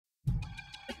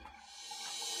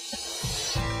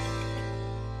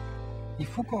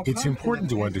It's important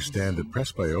to understand that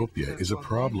presbyopia is a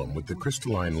problem with the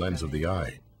crystalline lens of the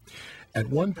eye. At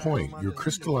one point, your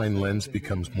crystalline lens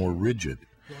becomes more rigid,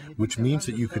 which means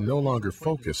that you can no longer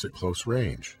focus at close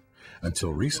range.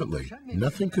 Until recently,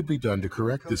 nothing could be done to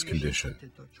correct this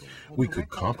condition. We could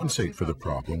compensate for the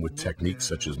problem with techniques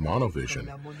such as monovision,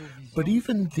 but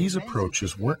even these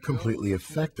approaches weren't completely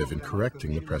effective in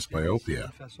correcting the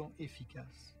presbyopia.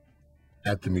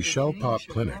 At the Michel Pop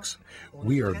clinics,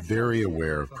 we are very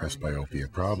aware of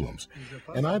presbyopia problems,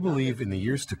 and I believe in the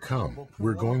years to come,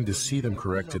 we're going to see them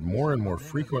corrected more and more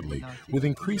frequently with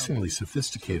increasingly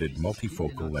sophisticated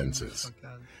multifocal lenses.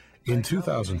 In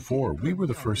 2004, we were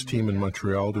the first team in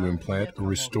Montreal to implant a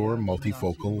Restore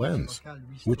multifocal lens,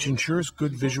 which ensures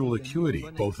good visual acuity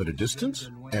both at a distance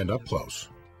and up close.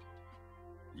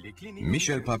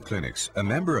 Michel Pop Clinics, a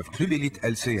member of Club Elite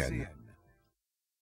LCN.